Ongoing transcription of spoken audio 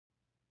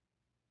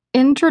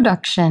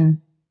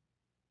Introduction.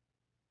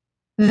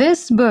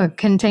 This book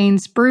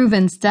contains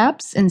proven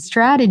steps and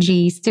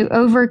strategies to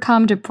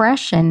overcome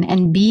depression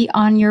and be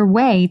on your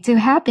way to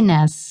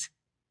happiness.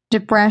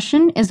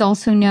 Depression is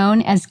also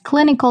known as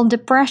clinical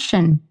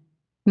depression,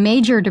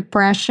 major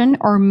depression,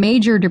 or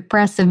major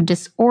depressive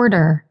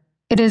disorder.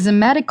 It is a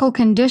medical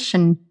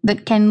condition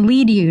that can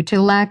lead you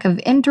to lack of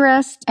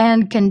interest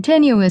and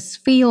continuous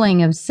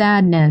feeling of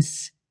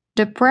sadness.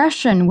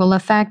 Depression will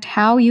affect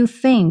how you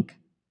think,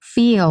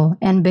 feel,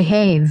 and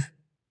behave.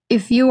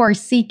 If you are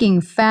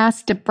seeking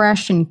fast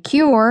depression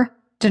cure,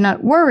 do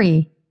not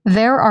worry.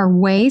 There are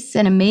ways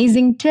and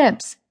amazing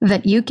tips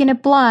that you can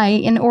apply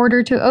in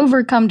order to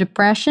overcome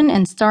depression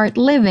and start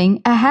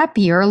living a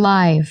happier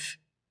life.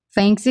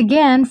 Thanks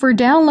again for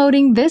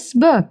downloading this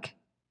book.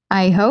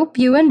 I hope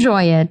you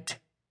enjoy it.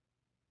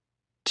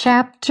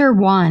 Chapter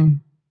 1.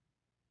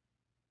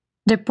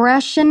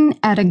 Depression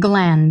at a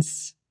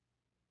Glance.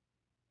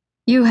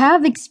 You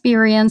have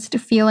experienced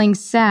feeling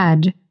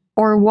sad,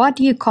 or what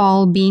you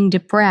call being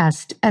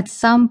depressed, at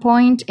some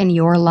point in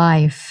your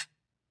life.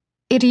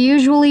 It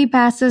usually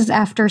passes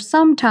after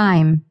some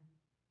time.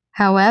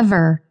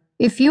 However,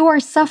 if you are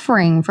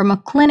suffering from a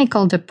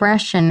clinical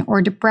depression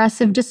or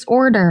depressive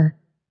disorder,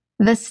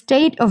 the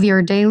state of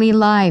your daily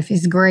life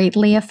is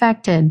greatly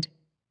affected.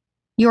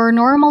 Your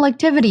normal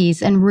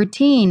activities and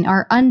routine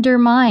are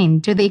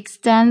undermined to the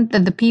extent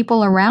that the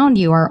people around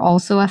you are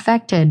also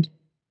affected.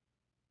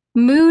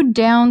 Mood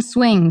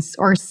downswings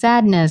or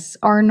sadness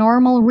are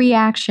normal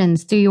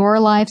reactions to your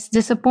life's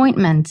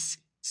disappointments,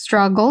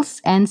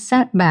 struggles, and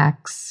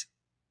setbacks.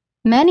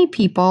 Many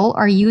people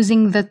are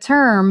using the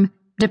term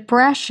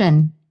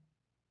depression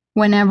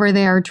whenever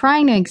they are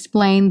trying to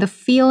explain the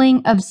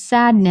feeling of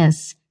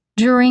sadness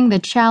during the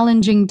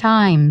challenging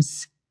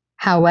times.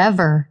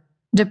 However,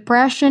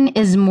 depression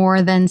is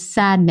more than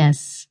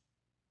sadness.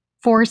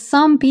 For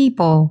some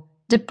people,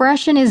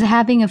 depression is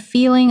having a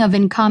feeling of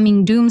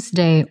incoming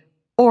doomsday,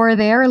 or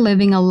they are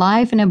living a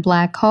life in a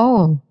black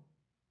hole.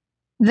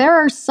 There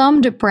are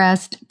some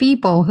depressed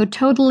people who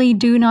totally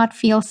do not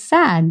feel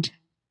sad.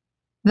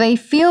 They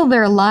feel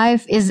their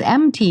life is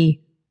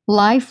empty,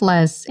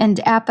 lifeless, and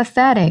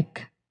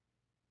apathetic.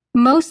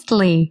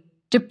 Mostly,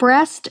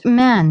 depressed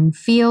men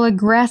feel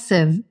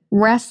aggressive,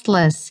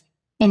 restless,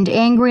 and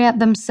angry at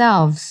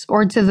themselves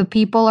or to the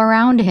people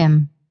around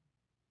him.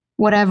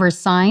 Whatever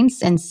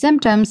signs and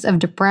symptoms of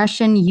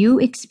depression you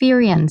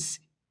experience,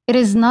 it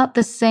is not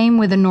the same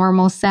with a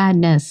normal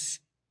sadness.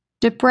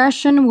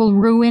 Depression will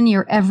ruin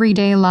your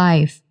everyday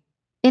life,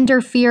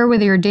 interfere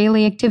with your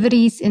daily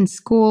activities in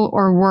school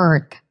or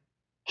work,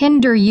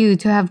 hinder you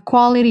to have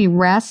quality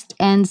rest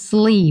and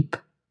sleep,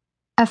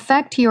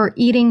 affect your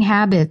eating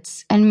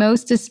habits, and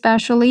most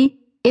especially,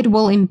 it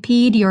will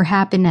impede your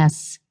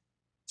happiness.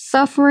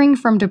 Suffering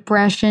from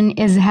depression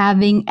is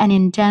having an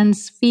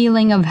intense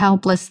feeling of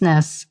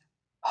helplessness,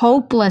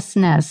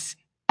 hopelessness,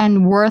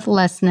 and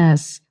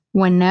worthlessness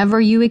whenever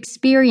you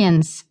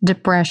experience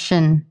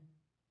depression.